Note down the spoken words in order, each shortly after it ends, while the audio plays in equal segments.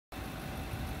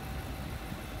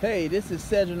Hey, this is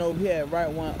Cedron over here at Right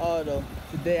One Auto.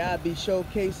 Today I'll be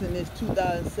showcasing this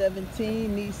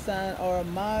 2017 Nissan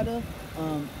Armada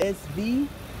SV.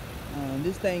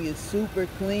 This thing is super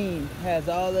clean, has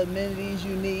all the amenities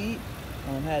you need,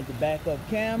 has the backup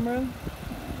camera,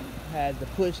 has the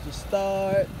push to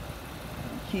start,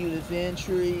 keyless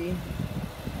entry,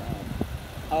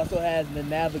 also has the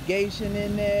navigation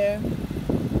in there.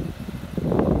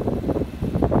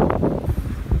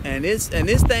 And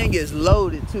this thing is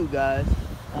loaded too, guys.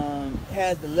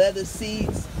 Has the leather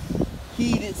seats,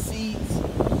 heated seats.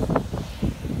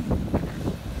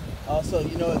 Also,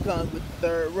 you know it comes with the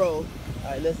third row.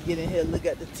 All right, let's get in here. Look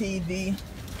at the TV.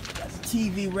 Got the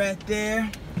TV right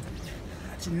there.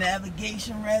 Got your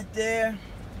navigation right there.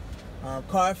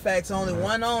 CARFAX only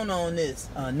one on this.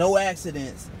 No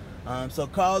accidents. So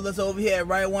call us over here at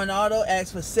Right One Auto.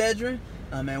 Ask for Cedron,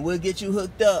 and we'll get you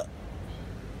hooked up.